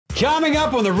Coming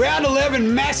up on the Round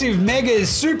 11 massive mega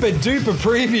super duper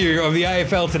preview of the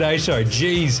AFL Today Show.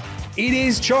 Jeez, it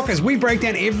is chockers. We break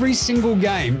down every single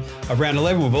game of Round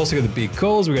 11. We've also got the big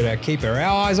calls. We've got to keep our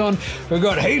eyes on. We've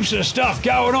got heaps of stuff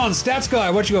going on. Stats Guy,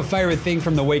 what's your favourite thing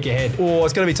from the week ahead? Oh,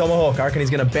 it's going to be Tomahawk. I reckon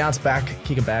he's going to bounce back,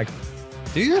 kick a bag.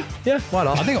 Do you? Yeah, why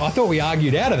not? I thought we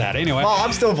argued out of that anyway. Oh,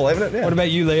 I'm still believing it, yeah. What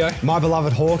about you, Leo? My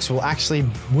beloved Hawks will actually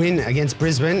win against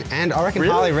Brisbane, and I reckon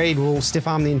Harley Reid will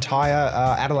stiff-arm the entire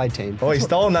Adelaide team. Oh, he's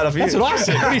stolen that off you. That's what I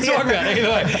said. What are you talking about? Either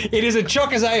way, it is a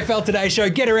chockers AFL Today Show.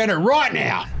 Get around it right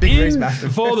now. Big Reese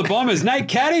Mastiff. For the Bombers, Nate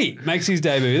Caddy makes his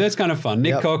debut. That's kind of fun.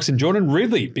 Nick Cox and Jordan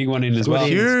Ridley, big one in as well.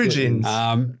 Huge ins.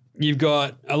 You've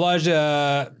got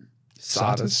Elijah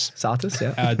Sartis,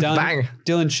 yeah.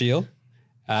 Dylan Shield.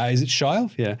 Is it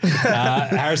Shield? Yeah.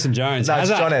 Harrison Jones. No, it's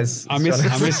Jones. I miss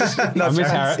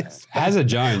Hazard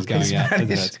Jones going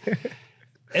out.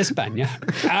 Espana.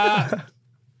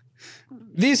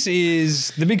 This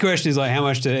is, the big question is like, how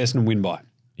much did Essendon win by?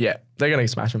 Yeah, they're going to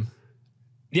smash them.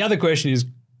 The other question is,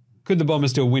 could the Bombers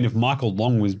still win if Michael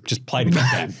Long was just played a good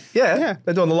game? Yeah,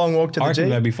 they're doing the long walk to the G. I reckon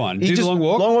they'd be fine. Do the long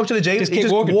walk? Long walk to the G. Just keep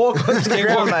walking. Walk onto the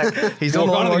ground, mate. He's doing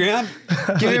the long walk. Ground.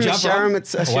 Give him a Sharon at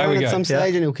some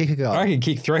stage and he'll kick a goal. I reckon he'd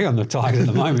kick 3 on the Tigers at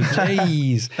the moment.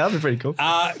 Jeez. That'd be pretty cool.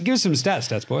 Give us some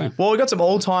stats, boy. Well, we got some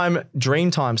all-time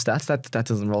Dreamtime stats. That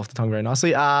doesn't roll off the tongue very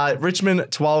nicely. Richmond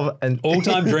 12 and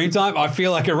all-time Dreamtime. I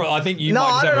feel like I think you. No,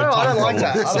 I don't like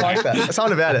that. I don't like that. There's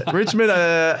something about it. Richmond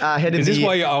headed. Is this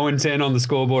why you're 0-10 on the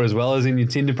scoreboard as well as in your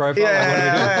Tinder profile?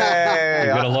 Yeah.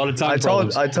 You've got a lot of time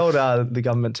problems. I told the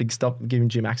government to stop giving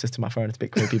Jim access to my phone. It's a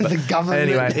bit creepy. But the government.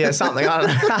 Anyway, yeah, something. I don't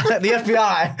know. The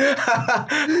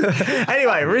FBI.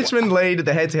 Anyway, Richmond lead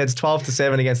the head-to-heads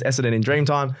 12-7 against Essendon in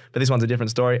Dreamtime. But this one's a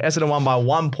different story. Essendon won by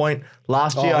 1 point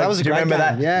last year. That was a great remember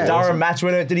game. that? Yeah, Durham match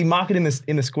winner. Did he mark it in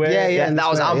the square? Yeah. And that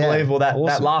was unbelievable. Yeah.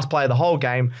 That last play of the whole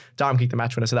game, Durham kicked the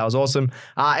match winner, so that was awesome.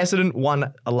 Essendon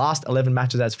won the last 11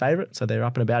 matches as favourite, so they're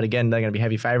up and about again. They're going to be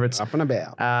heavy favourites. Up and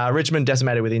about. Richmond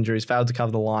decimated with injuries, failed to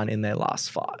cover the line in their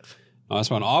last 5. Nice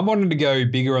one. I wanted to go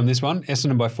bigger on this one.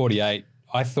 Essendon by 48.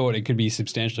 I thought it could be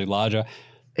substantially larger.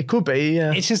 It could be,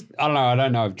 yeah. It's just, I don't know. I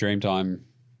don't know if Dreamtime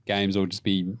games will just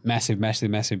be massive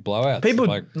blowouts.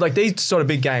 People, like these sort of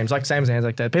big games, like same as hands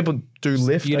like that, people do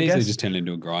lift, You I easily guess. just turn it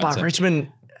into a grind. But Richmond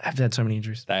have had so many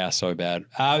injuries. They are so bad.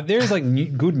 There is like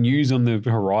good news on the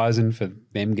horizon for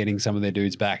them getting some of their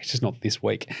dudes back. It's just not this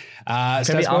week. It's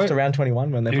going to be after round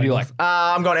 21 when they're Who do you like?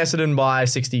 I'm going Essendon by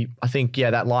 60. I think,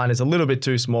 that line is a little bit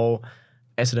too small.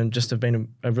 Essendon just have been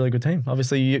a really good team.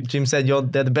 Obviously, Jim said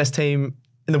they're the best team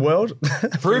in the world.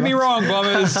 Prove me wrong,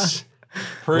 Bombers.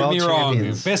 Prove me wrong.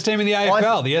 Best team in the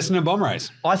AFL, the Essendon Bomb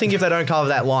Race. I think if they don't cover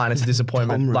that line, it's a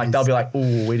disappointment. Like they'll be like,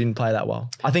 "Ooh, we didn't play that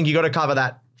well." I think you got to cover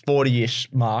that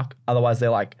 40-ish mark. Otherwise, they're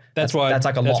like, that's like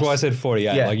a loss. That's why I said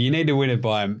 48. Yeah. Like you need to win it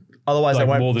by otherwise they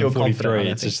won't more than feel 43.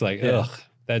 It's just like,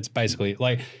 that's basically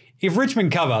like if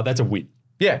Richmond cover, that's a win.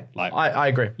 Yeah, like I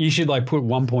agree. You should put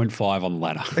 1.5 on the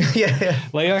ladder. yeah.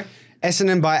 Leo?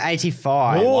 Essendon by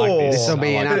 85. This will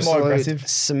be an absolute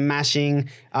smashing.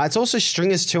 It's also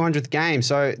Stringer's 200th game,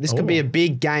 so this could be a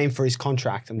big game for his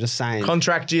contract. I'm just saying.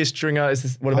 Contract year Stringer is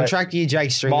this? What contract year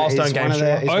Jake Stringer? Milestone game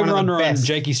Stringer. Over under on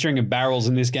Jakey Stringer barrels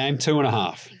in this game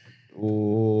 2.5.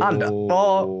 Ooh. Under.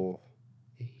 Oh.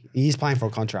 He's playing for a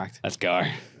contract. Let's go.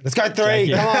 Let's go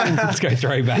 3. Come on. Let's go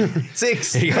 3 back.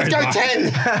 6. Let's go 10.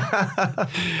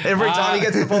 Every time he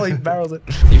gets the ball, he barrels it.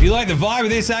 If you like the vibe of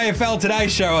this AFL Today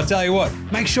Show, I'll tell you what,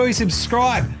 make sure you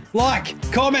subscribe, like,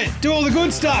 comment, do all the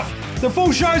good stuff. The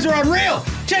full shows are unreal.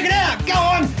 Check it out. Go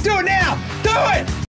on. Do it now. Do it.